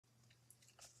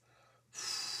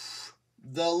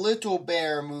The Little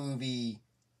Bear Movie,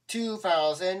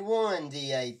 2001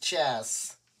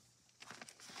 VHS.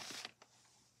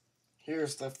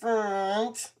 Here's the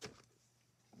front,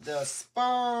 the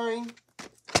spine,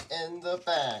 and the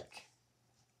back.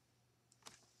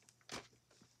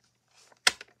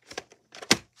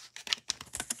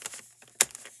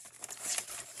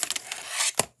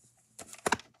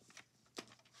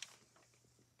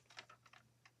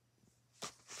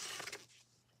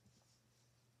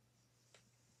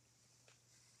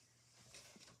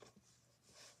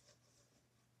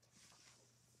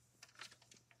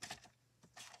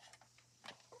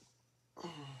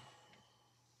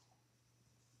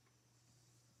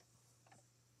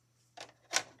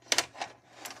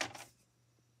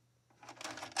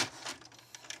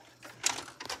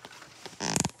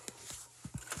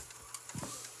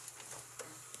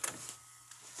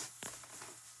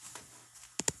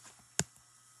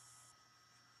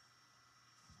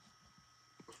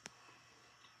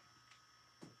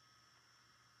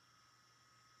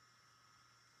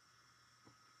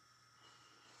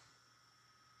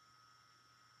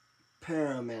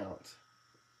 Paramount.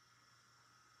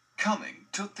 Coming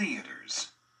to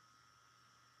theaters.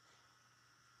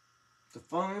 The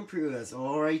foreign crew is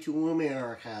all right to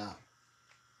America.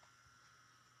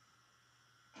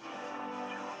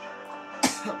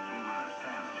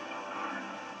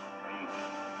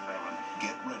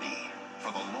 Get ready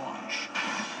for the launch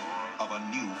of a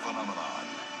new phenomenon.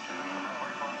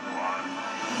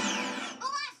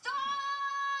 Blast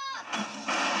off!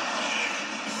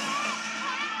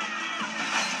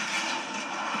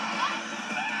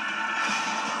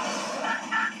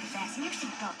 Fasten your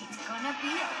seatbelt. It's gonna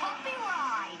be a bumpy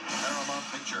ride. Paramount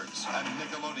Pictures and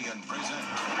Nickelodeon present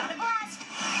Got a blast.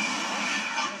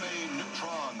 Jimmy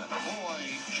Neutron, Boy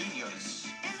Genius.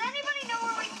 Does anybody know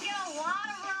where we can get a lot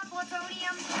of raw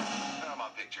plutonium?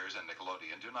 Paramount Pictures and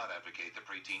Nickelodeon do not advocate the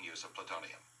preteen use of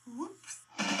plutonium. Whoops.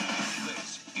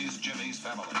 This is Jimmy's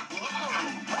Family.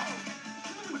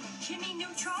 Jimmy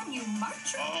Neutron, you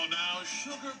marcher. Oh, now,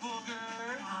 Sugar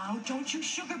Booger. Oh, don't you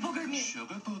sugar booger me.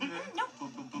 Sugar Booger. No.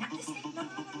 Not this way. No.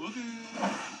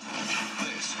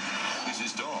 This is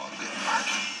his dog.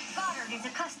 Goddard is a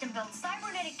custom-built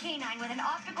cybernetic canine with an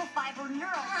optical fiber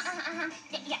neural.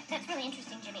 Yeah, that's really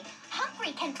interesting, Jimmy.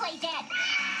 Humphrey can play dead.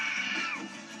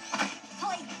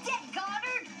 Play dead,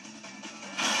 Goddard.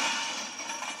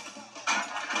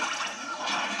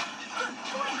 Good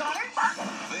boy, Goddard.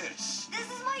 This This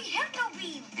is my hypno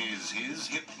beam. is his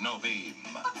Hypno Beam.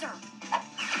 Observe.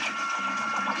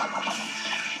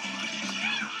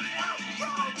 Go,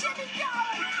 Jimmy, go!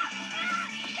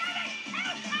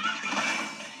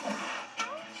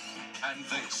 And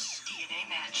this DNA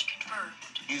match confirmed.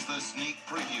 is the sneak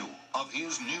preview of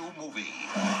his new movie.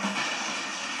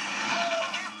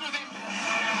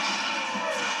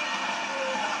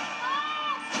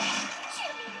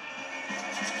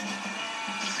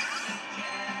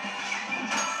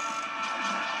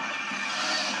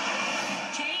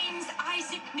 James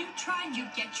Isaac Neutron, you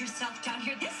get yourself down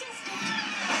here this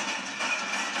instant.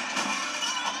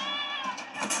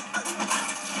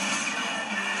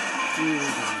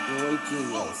 Boy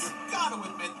Genius. Gotta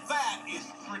admit, that is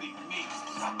pretty neat.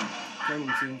 Coming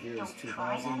to theaters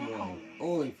 2001.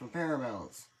 Only from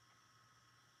Paramount.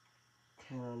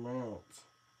 Paramount.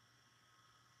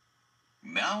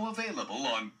 Now available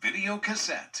on video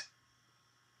cassette.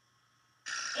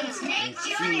 It's Nick It's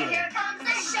Jr. Junior. Here comes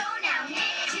the show now. Nick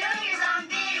Jr.'s on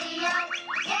video.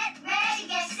 Get ready,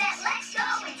 get set, let's go.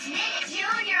 It's Nick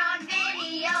Jr. on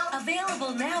video.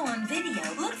 Available now on video.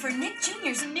 Look for Nick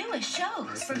Jr.'s newest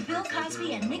shows. From Bill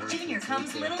Cosby and Nick Jr.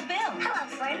 comes Little Bill, Hello,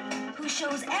 friend. who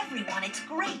shows everyone it's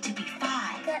great to be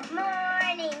 5. Good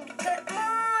morning. Good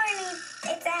morning.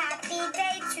 It's a happy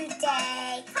day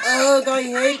today. Oh, I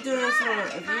hate this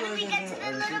one. How do we get to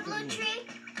the little blue tree?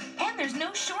 And there's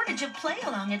no shortage of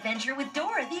play-along adventure with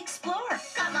Dora the Explorer.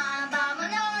 Come on,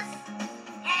 vámonos.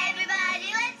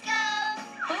 Everybody, let's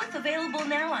go. Both available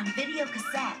now on video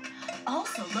cassette.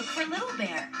 Also look for Little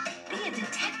Bear. Be a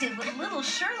detective with Little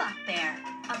Sherlock Bear.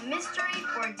 A mystery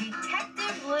for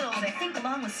Detective Little And think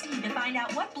along with Steve to find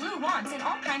out what Blue wants in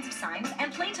all kinds of signs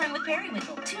and playtime with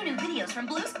Periwinkle. 2 new videos from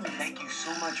Blue's Clues. Thank you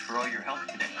so much for all your help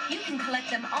today. You can collect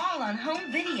them all on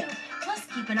home video. Plus,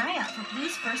 keep an eye out for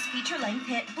Blue's first feature-length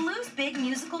hit, Blue's Big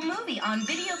Musical Movie, on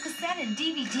video cassette and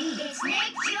DVD. It's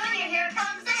Nick Jr. Here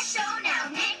comes the show now.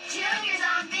 Nick Jr.'s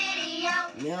on video.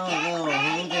 No, Get no,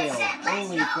 ready, get video. set, let's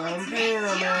Only go. from It's Nick Jr.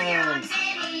 on Paramount.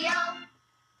 video.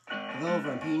 Hello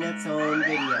from Peanuts Home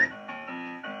Video.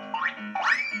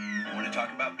 Want to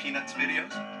talk about Peanuts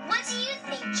videos? What do you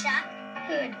think, Chuck?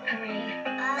 Good grief.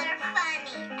 They're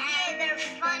funny. Hey, they're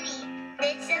funny. They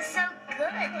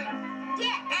Good.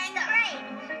 Yeah, and great.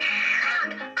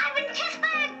 I've been kissed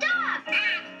by a dog.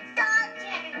 Dog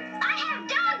germs. I have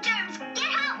dog germs. Get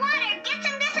hot water. Get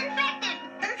some disinfectant.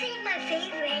 Those ain't my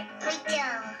favorite. Me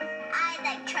too. I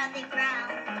like Charlie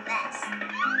Brown the best.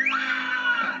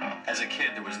 As a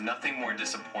kid, there was nothing more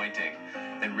disappointing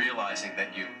than realizing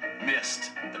that you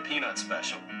missed the Peanut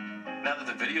special. Now that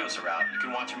the videos are out, you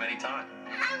can watch them anytime.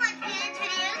 I watch Peanuts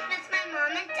videos with my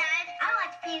mom and dad. I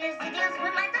watch Peanuts videos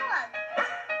with my dog.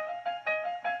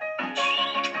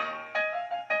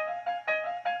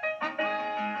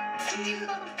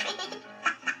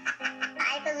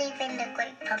 I believe in the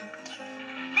Great Pumpkin.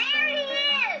 There he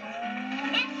is!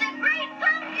 It's the Great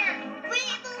Pumpkin! We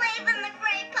believe in the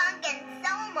Great Pumpkin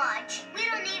so much. We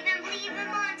don't even believe in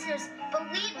monsters, but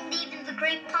we believe in the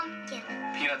Great Pumpkin.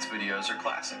 Peanuts videos are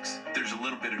classics. There's a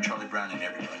little bit of Charlie Brown in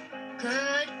everybody.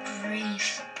 Good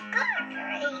grief. Good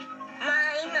grief.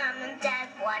 My mom and dad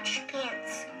watched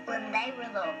Peanuts when they were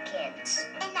little kids.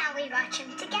 And now we watch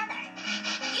them together.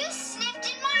 You sniffed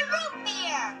in my root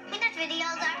beer! Peanuts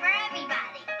videos are for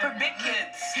everybody. For big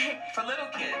kids. For little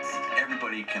kids.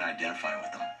 Everybody can identify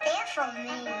with them. They're for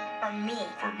me. For me.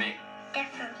 For me. They're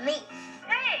for me.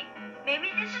 Hey, maybe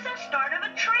this is the start of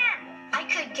a trend. I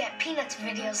could get Peanuts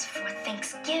videos for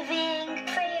Thanksgiving,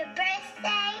 For your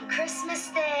birthday, Christmas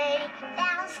Day,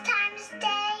 Valentine's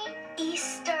Day.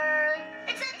 Easter.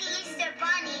 It's not the Easter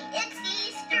Bunny, it's the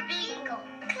Easter Beagle.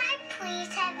 Can I please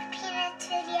have a Peanuts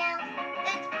video?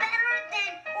 It's better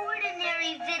than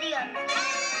ordinary videos.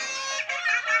 It's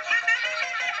better than,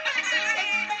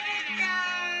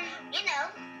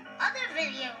 other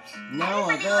videos. Now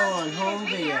Everybody available on loves home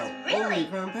Peanuts video, videos, only really.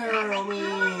 from I like your Paramount.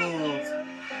 video.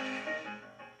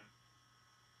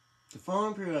 The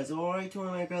following period has already to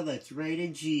America that's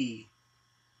rated G.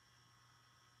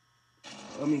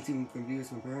 To from viewers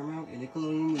from Paramount and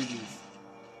Nickelodeon movies.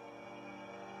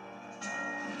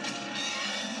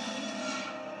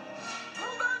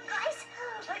 Hold on, guys.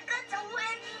 I got the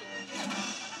win.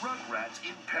 Rugrats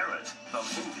in Paris, the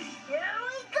movie. Here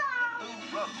we go.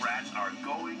 The Rugrats are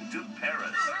going to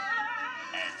Paris.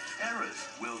 And Paris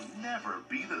will never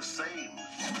be the same.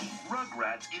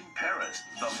 Rugrats in Paris,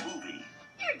 the movie.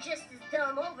 You're just as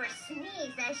dumb over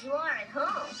sneeze as you are at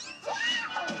home.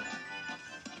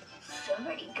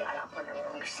 Somebody got up on the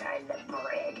wrong side of the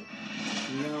bread.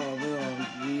 Now available on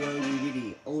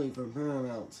DVD, only from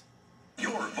Paramount.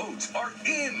 Your votes are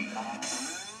in!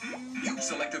 You've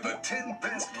selected the 10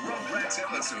 best Rugrats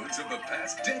episodes of the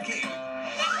past decade.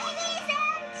 Ladies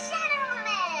and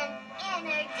gentlemen,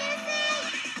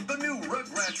 introducing The new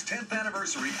Rugrats 10th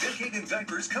Anniversary Decade in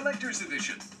Diapers Collector's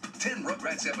Edition. 10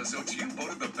 Rugrats episodes you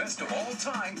voted the best of all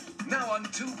time, now on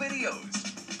 2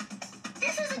 videos.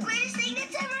 This is the greatest thing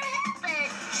that's ever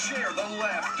happened. Share the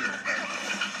laughter,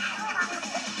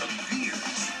 the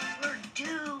fears, We're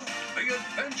doomed. the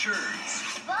adventures,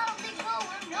 Boldly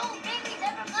forward, no baby's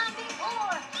ever gone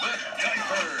before. the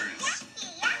diapers. Yucky,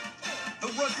 yucky. The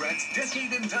Rugrats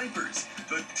Decade in Diapers.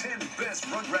 The 10 best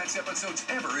Rugrats episodes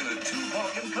ever in a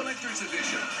 2-volume collector's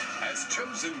edition. As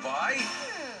chosen by...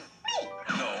 Me.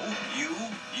 No, you,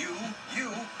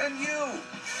 and you.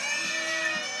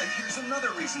 And here's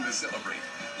another reason to celebrate.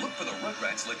 Look for the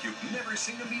Rugrats like you've never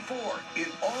seen them before. In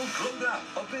All Grown Up,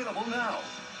 available now.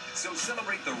 So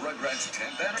celebrate the Rugrats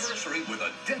 10th anniversary with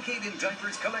a Decade in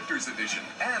Diapers Collector's Edition.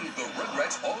 And the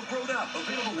Rugrats All Grown Up,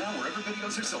 available now wherever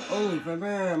videos are sold. Only from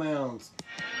Paramount.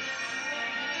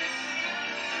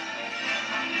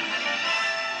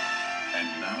 And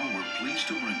now we're pleased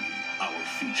to bring you our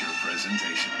feature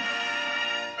presentation.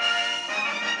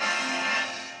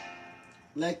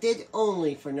 Elected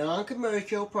only for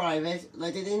non-commercial, private,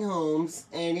 elected in homes,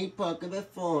 any public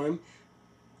form.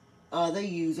 Other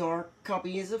use or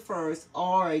copy is the first.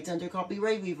 All rights under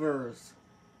copyright reverse.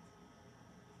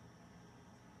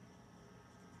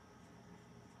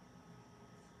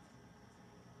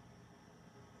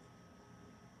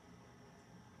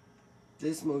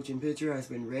 This motion picture has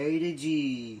been rated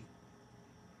G.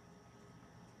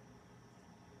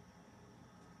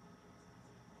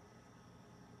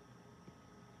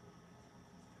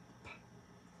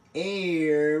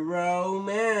 Aero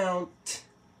Mount.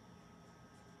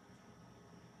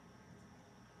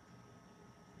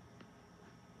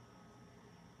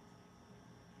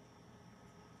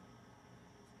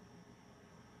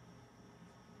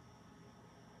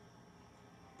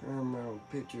 Paramount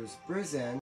Pictures present